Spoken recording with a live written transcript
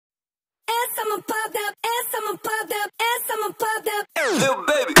I'ma pop that ass, I'ma pop that ass, I'ma pop that. Lil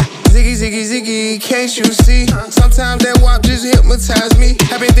Baby Ziki Ziki Ziki, can't you see? Sometimes that WAP just hypnotize me.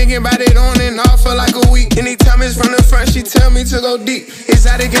 I've been thinking about it on and off for like a week. Anytime it's from the front, she tell me to go deep.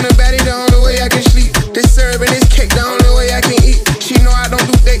 Exotic in a baddie, the only way I can sleep. This syrup and this cake, the only way I can eat. She know I don't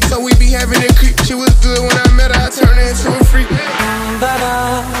do dates, so we be having a creep. She was good when I met her, I turned her into a freak. Da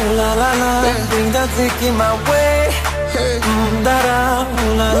da, la la la, bring that Ziki my way. Da da,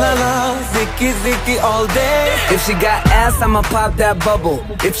 la la la, Ziki Ziki all day. If she got ass, I'ma pop that bubble.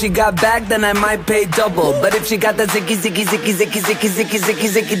 If she got back, then I might pay double. But if she got that Ziki Ziki Ziki Ziki Ziki Ziki Ziki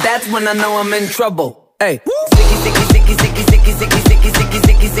Ziki, that's when I know I'm in trouble. Hey, Ziki Ziki Ziki Ziki Ziki Ziki Ziki Ziki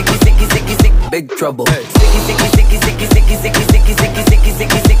Ziki Ziki Ziki Ziki Ziki, big trouble. Ziki Ziki Ziki Ziki Ziki Ziki Ziki Ziki Ziki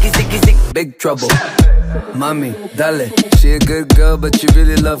Ziki Ziki Ziki Ziki, big trouble. Mommy, dale, she a good girl, but she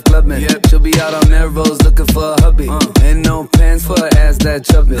really love clubbing. She'll be out on Melrose looking for a hubby. Ain't no pants for her ass that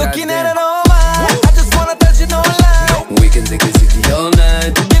chubby. Looking at it all mine, I just wanna touch it no lie. We can Ziki Ziki all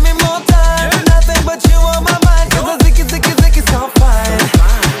night. Give me more time, nothing but you on my mind. Cause the Ziki Ziki Ziki so fine.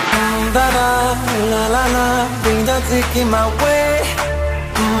 Da da, la la la, bring that Ziki my way.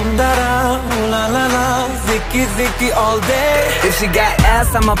 Da da, la la la, Ziki Ziki all day. If she got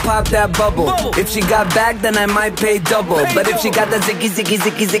ass, I'ma pop that bubble. If she got back, then I might pay double. But if she got that Ziki Ziki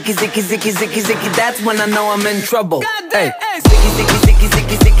Ziki Ziki Ziki Ziki Ziki Ziki, that's when I know I'm in trouble. Hey, Ziki Ziki Ziki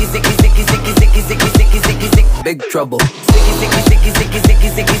Ziki Ziki Ziki Ziki Ziki Ziki Ziki Ziki Ziki Ziki, big trouble. Ziki Ziki Ziki Ziki Ziki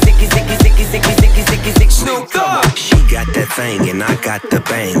Ziki Ziki Ziki Ziki Ziki Ziki Ziki Ziki, Snoop Dogg. She got that thing and I got the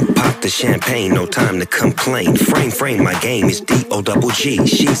bang. Pop the champagne, no time to complain. Frame, my game is D-O-double-G.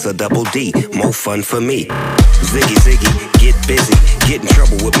 She's a double D, more fun for me. Ziggy, Ziggy, get busy. Get in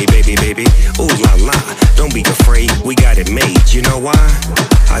trouble with me, baby, baby. Ooh la la, don't be afraid, we got it made. You know why?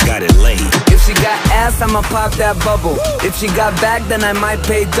 I got it laid. If she got ass, I'ma pop that bubble. If she got back, then I might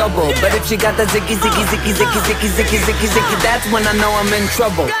pay double. But if she got that Ziki Ziki Ziki Ziki Ziki Ziki Ziki Ziki, that's when I know I'm in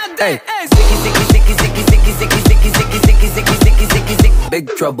trouble. Hey, Ziki Ziki Ziki Ziki Ziki Ziki Ziki Ziki Ziki Ziki Ziki Ziki Ziki, big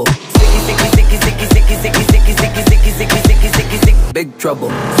trouble. Ziki Ziki Ziki Ziki Ziki Ziki Ziki Ziki Ziki Ziki Ziki Ziki Ziki, big trouble.